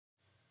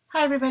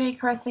Hi everybody,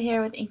 Carissa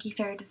here with Inky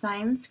Fairy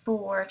Designs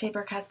for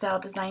Faber Castell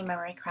Design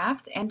Memory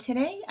Craft, and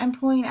today I'm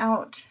pulling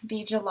out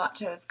the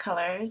Gelatos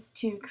colors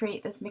to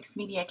create this mixed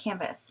media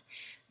canvas.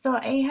 So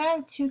I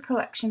have two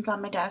collections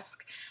on my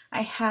desk.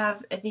 I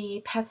have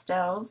the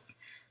pastels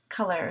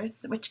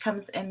colors, which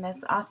comes in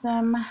this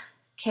awesome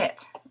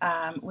kit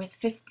with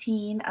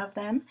 15 of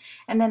them,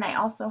 and then I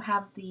also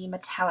have the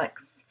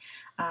metallics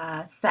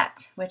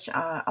set, which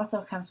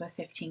also comes with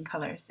 15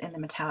 colors in the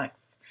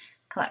metallics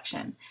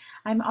collection.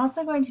 I'm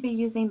also going to be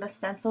using the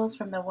stencils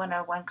from the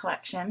 101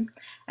 collection.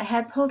 I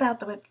had pulled out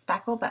the wood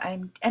spackle, but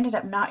I ended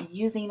up not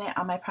using it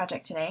on my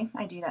project today.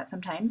 I do that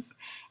sometimes.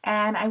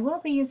 And I will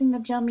be using the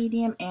gel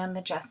medium and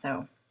the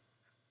gesso.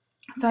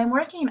 So I'm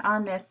working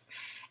on this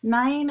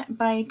 9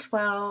 by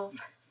 12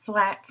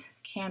 flat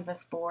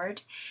canvas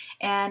board,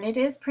 and it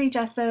is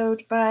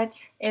pre-gessoed,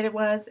 but it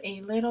was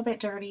a little bit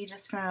dirty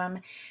just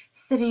from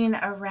sitting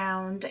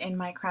around in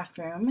my craft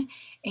room,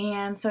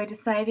 and so I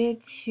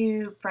decided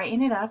to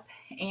brighten it up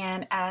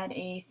and add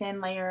a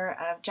thin layer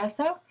of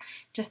gesso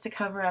just to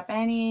cover up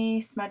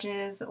any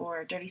smudges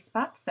or dirty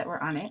spots that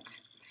were on it.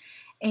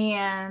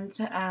 And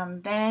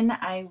then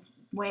I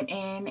went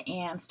in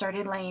and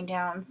started laying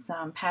down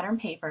some pattern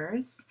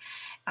papers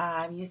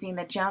using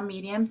the gel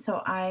medium.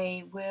 So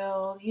I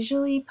will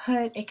usually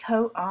put a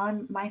coat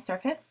on my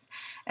surface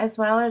as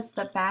well as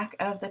the back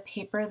of the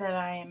paper that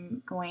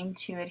I'm going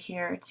to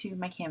adhere to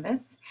my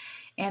canvas,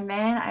 and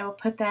then I will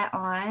put that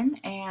on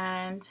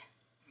and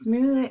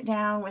smooth it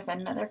down with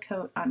another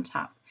coat on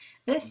top.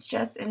 This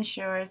just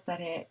ensures that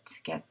it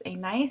gets a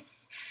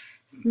nice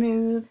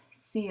smooth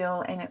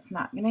seal and it's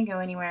not going to go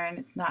anywhere and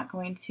it's not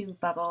going to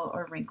bubble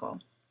or wrinkle.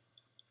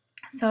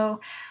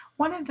 So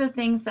one of the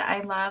things that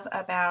I love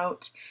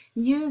about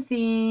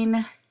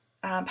using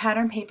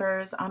pattern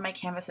papers on my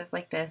canvases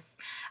like this,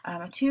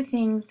 two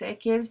things: it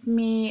gives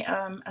me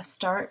a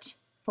start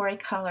for a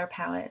color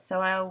palette.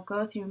 So I'll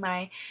go through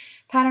my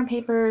pattern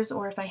papers,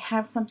 or if I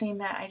have something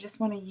that I just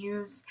want to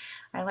use,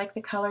 I like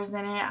the colors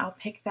in it, I'll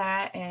pick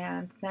that,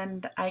 and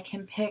then I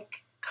can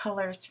pick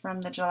colors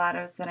from the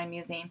gelatos that I'm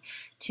using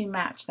to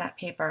match that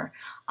paper.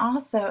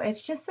 Also,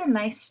 it's just a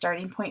nice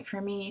starting point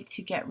for me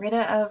to get rid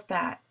of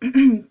that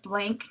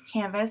blank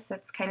canvas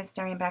that's kind of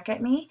staring back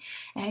at me,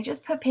 and I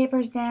just put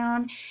papers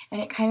down and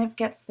it kind of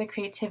gets the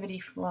creativity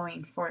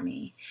flowing for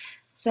me.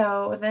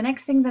 So the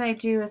next thing that I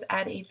do is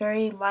add a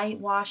very light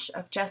wash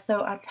of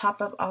gesso on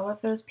top of all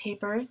of those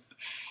papers,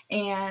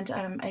 and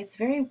it's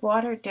very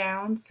watered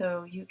down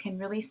so you can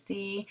really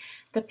see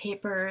the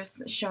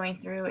papers showing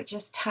through. It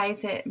just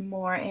ties it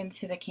more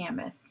into the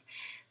canvas.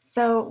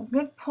 So I'm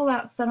going to pull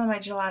out some of my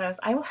gelatos.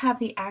 I will have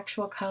the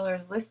actual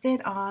colors listed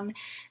on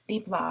the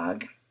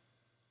blog,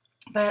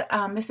 but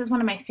this is one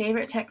of my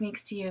favorite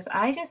techniques to use.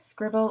 I just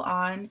scribble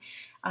on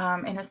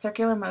in a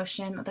circular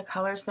motion the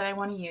colors that I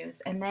want to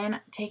use, and then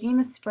taking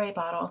the spray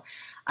bottle,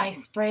 I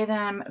spray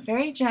them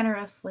very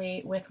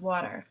generously with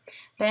water.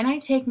 Then I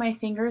take my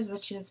fingers,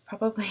 which is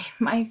probably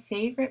my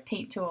favorite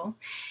paint tool,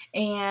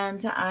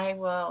 and I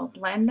will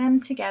blend them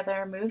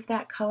together, move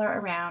that color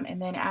around,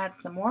 and then add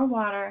some more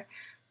water,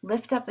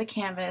 lift up the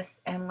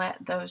canvas, and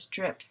let those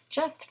drips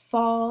just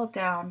fall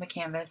down the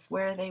canvas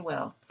where they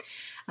will.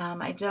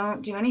 I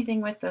don't do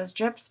anything with those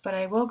drips, but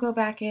I will go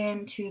back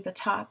into the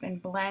top and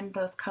blend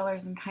those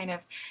colors and kind of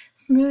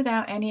smooth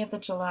out any of the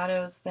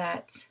gelatos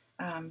that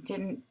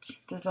didn't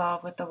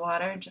dissolve with the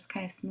water, and just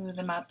kind of smooth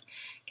them up,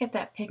 get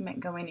that pigment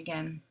going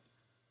again.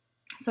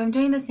 So I'm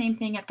doing the same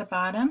thing at the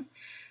bottom.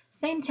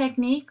 Same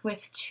technique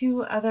with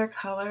two other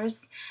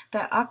colors.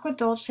 The Aqua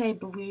Dolce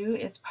blue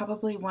is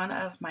probably one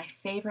of my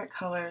favorite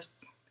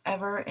colors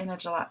ever in a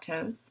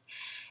gelatos,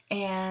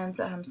 and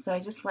so I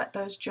just let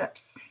those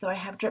drips, so I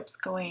have drips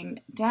going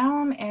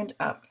down and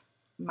up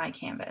my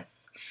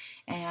canvas.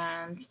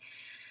 And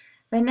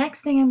the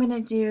next thing I'm going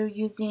to do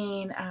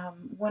using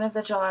one of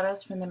the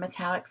gelatos from the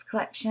metallics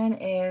collection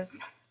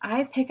is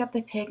I pick up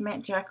the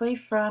pigment directly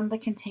from the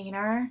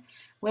container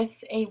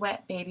with a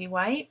wet baby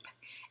wipe,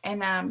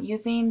 and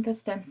using the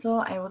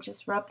stencil I will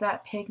just rub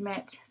that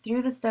pigment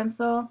through the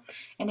stencil,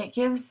 and it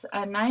gives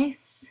a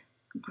nice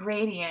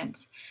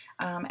gradient.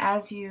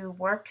 As you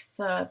work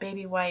the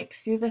baby wipe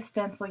through the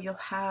stencil, you'll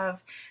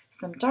have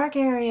some dark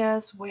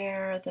areas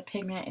where the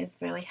pigment is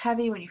really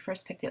heavy when you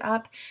first picked it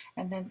up,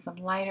 and then some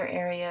lighter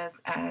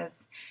areas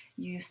as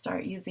you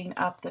start using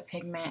up the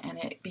pigment and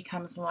it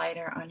becomes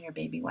lighter on your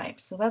baby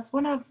wipe. So that's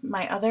one of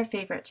my other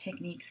favorite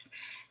techniques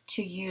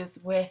to use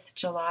with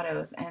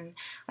gelatos, and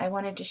I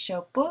wanted to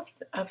show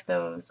both of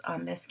those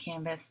on this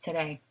canvas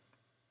today.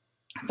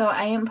 So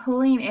I am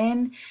pulling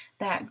in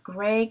that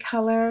gray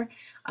color,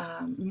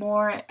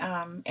 more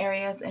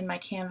areas in my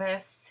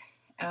canvas,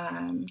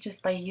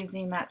 just by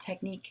using that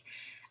technique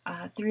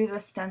through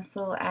the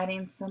stencil,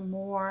 adding some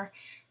more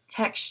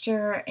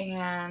texture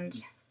and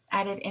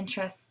added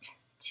interest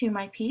to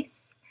my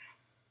piece.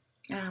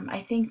 I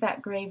think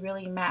that gray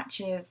really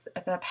matches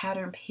the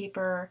pattern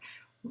paper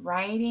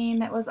writing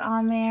that was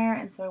on there,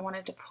 and so I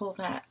wanted to pull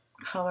that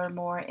color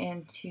more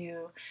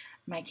into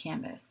my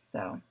canvas.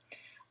 So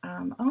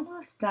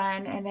almost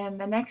done. And then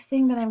the next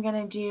thing that I'm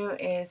going to do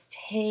is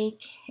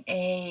take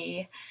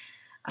a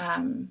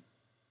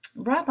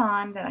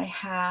rub-on that I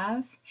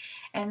have,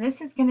 and this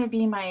is going to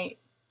be my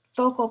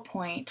focal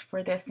point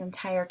for this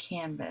entire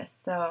canvas.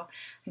 So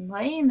I'm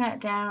laying that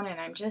down and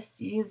I'm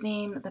just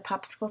using the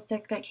popsicle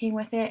stick that came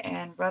with it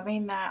and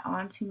rubbing that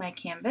onto my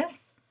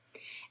canvas.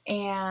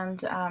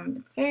 And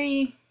it's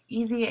very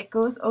easy. It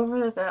goes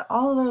over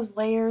all of those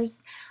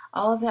layers,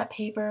 all of that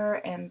paper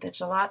and the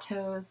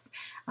gelatos.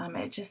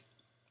 It just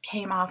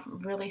came off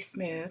really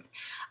smooth.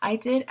 I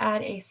did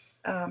add a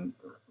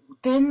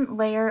thin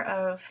layer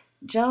of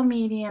gel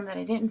medium that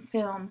I didn't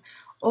film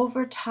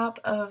over top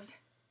of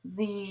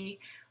the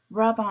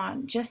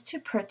rub-on just to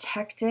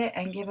protect it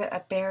and give it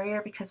a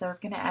barrier, because I was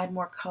going to add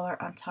more color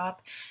on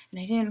top and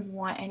I didn't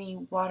want any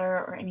water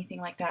or anything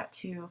like that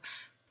to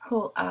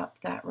pull up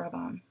that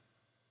rub-on.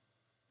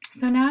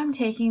 So now I'm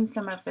taking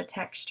some of the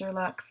Texture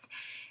Luxe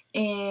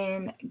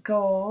in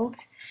gold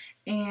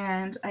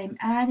and I'm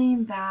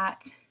adding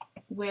that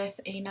with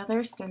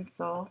another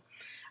stencil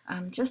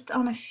just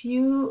on a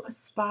few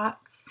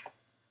spots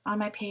on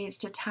my page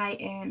to tie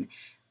in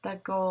the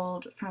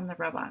gold from the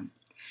rub-on.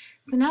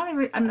 So now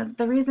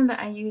the reason that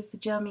I use the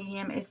gel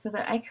medium is so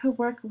that I could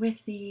work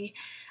with the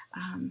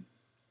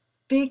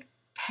big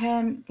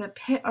pen, the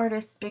Pitt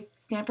Artist Big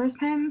Stampers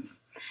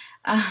pens,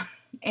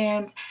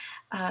 and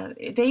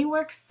they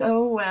work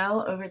so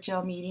well over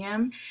gel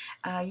medium.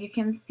 You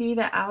can see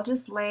that I'll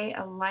just lay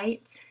a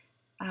light,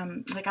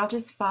 like I'll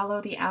just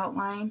follow the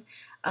outline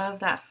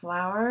of that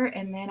flower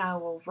and then I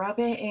will rub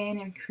it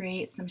in and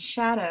create some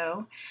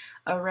shadow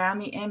around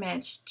the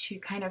image to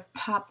kind of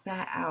pop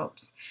that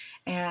out.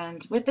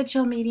 And with the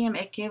gel medium,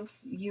 it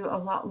gives you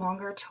a lot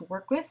longer to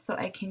work with, so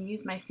I can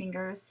use my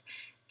fingers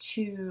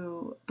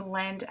to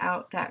blend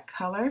out that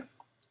color.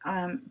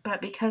 But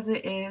because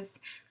it is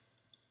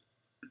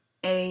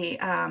a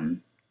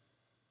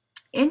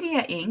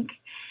India ink,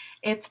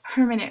 it's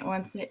permanent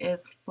once it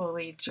is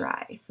fully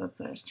dry. So that's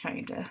what I was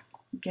trying to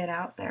get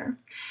out there.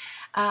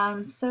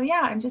 So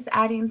yeah, I'm just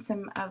adding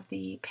some of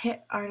the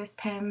Pitt Artist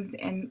pens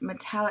in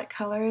metallic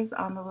colors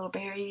on the little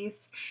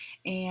berries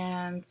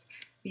and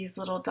these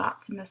little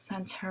dots in the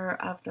center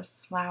of the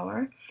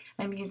flower.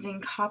 I'm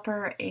using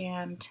copper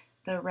and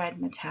the red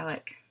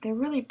metallic. They're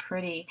really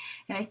pretty,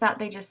 and I thought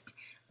they just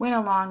went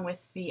along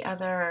with the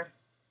other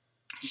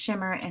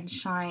shimmer and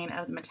shine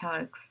of the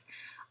metallics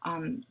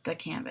on the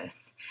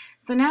canvas.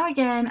 So now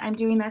again, I'm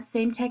doing that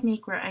same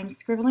technique where I'm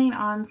scribbling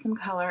on some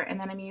color and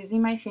then I'm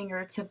using my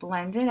finger to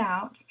blend it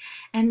out.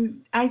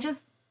 And I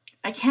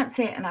can't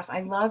say it enough.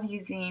 I love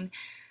using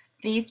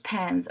these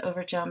pens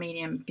over gel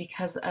medium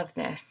because of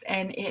this,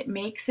 and it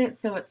makes it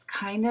so it's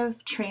kind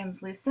of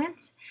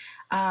translucent,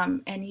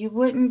 and you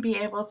wouldn't be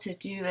able to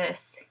do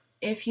this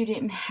if you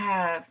didn't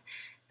have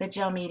the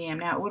gel medium.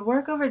 Now it would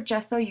work over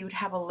gesso, you would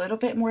have a little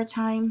bit more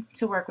time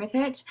to work with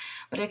it,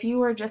 but if you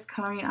were just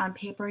coloring on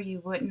paper,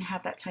 you wouldn't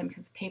have that time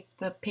because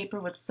the paper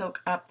would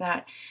soak up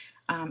that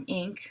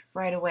ink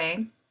right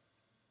away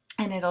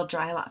and it'll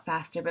dry a lot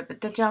faster.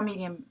 But the gel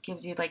medium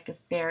gives you like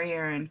this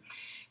barrier, and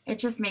it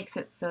just makes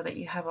it so that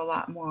you have a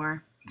lot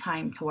more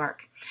time to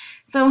work.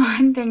 So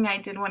one thing I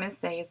did want to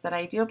say is that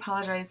I do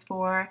apologize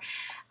for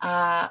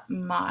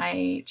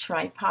my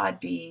tripod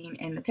being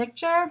in the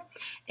picture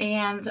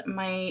and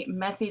my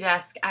messy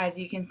desk, as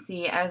you can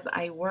see as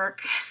I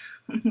work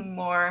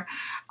more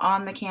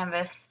on the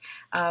canvas.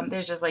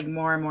 There's just like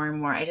more and more and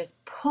more. I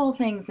just pull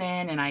things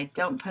in and I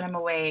don't put them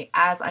away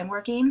as I'm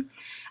working.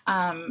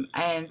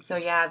 And so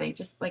yeah, they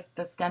just like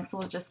the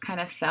stencils just kind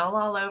of fell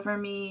all over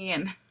me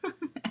and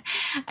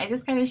I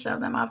just kind of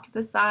shoved them off to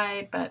the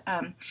side. But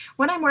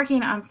when I'm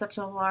working on such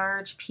a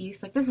large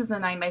piece, like this is a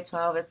 9 by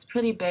 12, it's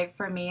pretty big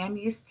for me. I'm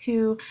used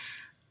to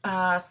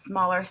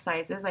smaller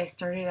sizes. I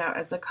started out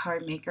as a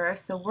card maker,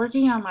 so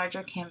working on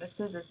larger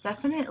canvases is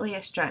definitely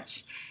a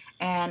stretch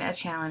and a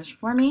challenge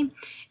for me.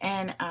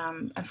 And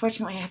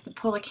unfortunately, I have to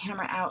pull the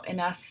camera out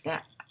enough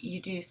that you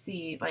do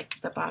see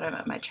like the bottom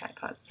of my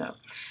tripod, so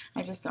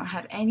I just don't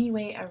have any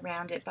way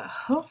around it. But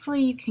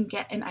hopefully you can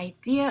get an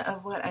idea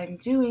of what I'm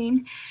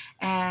doing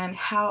and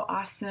how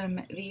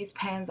awesome these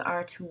pens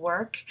are to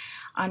work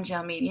on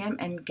gel medium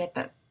and get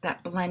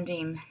that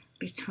blending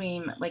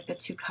between like the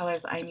two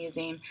colors I'm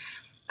using,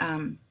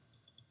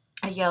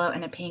 a yellow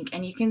and a pink.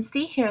 And you can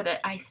see here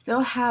that I still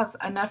have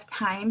enough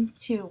time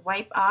to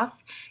wipe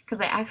off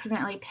because I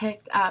accidentally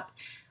picked up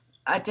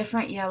a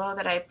different yellow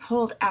that I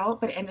pulled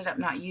out but ended up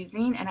not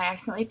using, and I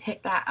accidentally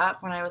picked that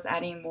up when I was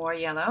adding more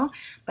yellow.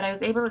 But I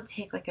was able to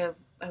take like a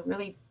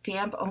really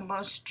damp,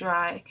 almost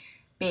dry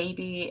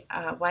baby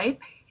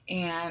wipe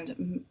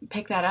and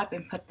pick that up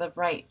and put the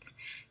right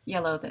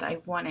yellow that I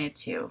wanted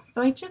to.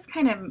 So I just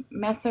kind of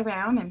mess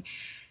around and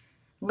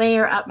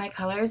layer up my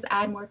colors,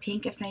 add more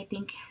pink if I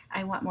think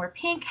I want more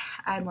pink,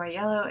 add more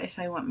yellow if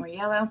I want more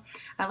yellow.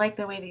 I like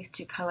the way these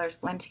two colors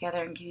blend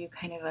together and give you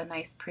kind of a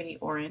nice pretty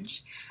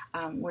orange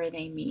where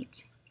they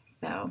meet.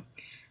 So,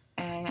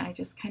 and I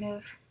just kind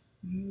of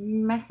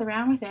mess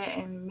around with it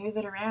and move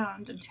it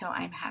around until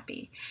I'm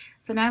happy.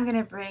 So now I'm going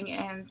to bring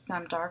in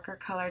some darker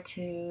color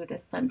to the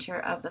center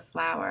of the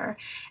flower,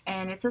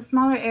 and it's a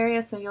smaller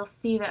area, so you'll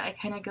see that I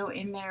kind of go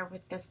in there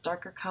with this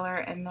darker color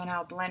and then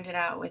I'll blend it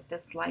out with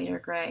this lighter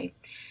gray,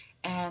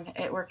 and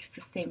it works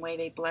the same way.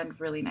 They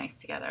blend really nice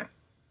together.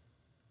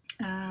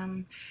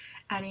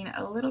 Adding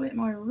a little bit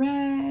more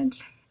red,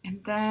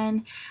 and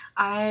then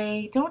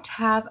I don't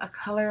have a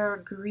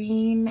color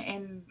green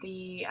in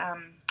the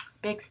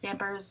Big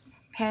Stampers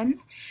pen,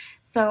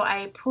 so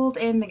I pulled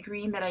in the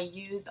green that I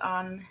used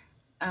on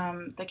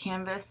the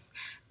canvas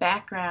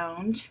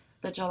background,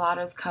 the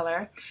Gelatos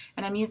color,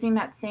 and I'm using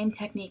that same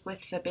technique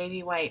with the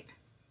baby wipe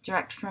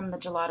direct from the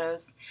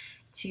Gelatos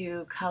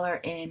to color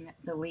in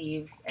the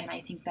leaves, and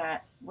I think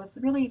that was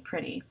really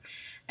pretty.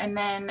 And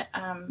then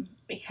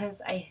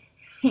because I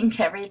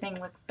think everything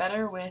looks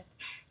better with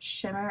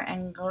shimmer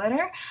and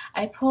glitter,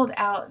 I pulled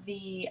out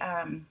the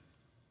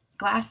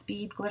glass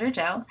bead glitter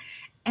gel,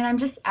 and I'm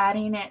just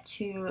adding it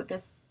to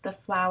the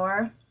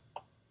flower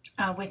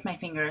with my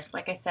fingers.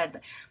 Like I said,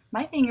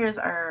 my fingers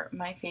are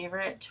my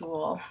favorite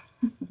tool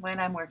when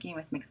I'm working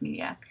with mixed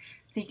media.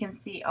 So you can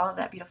see all of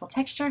that beautiful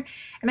texture,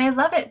 and I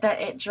love it that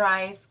it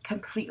dries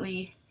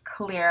completely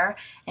clear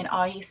and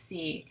all you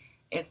see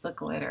is the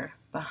glitter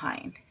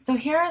behind. So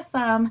here are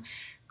some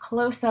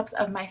close-ups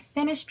of my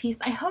finished piece.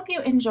 I hope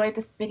you enjoyed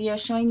this video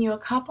showing you a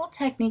couple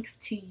techniques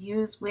to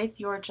use with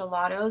your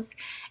Gelatos,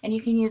 and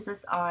you can use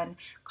this on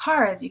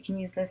cards, you can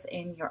use this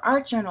in your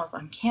art journals,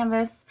 on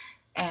canvas,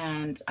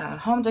 and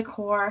home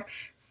decor.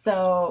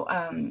 So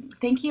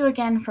thank you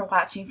again for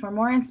watching. For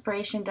more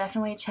inspiration,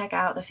 definitely check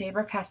out the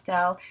Faber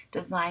Castell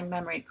Design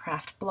Memory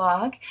Craft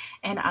blog,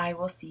 and I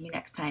will see you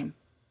next time.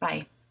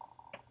 Bye.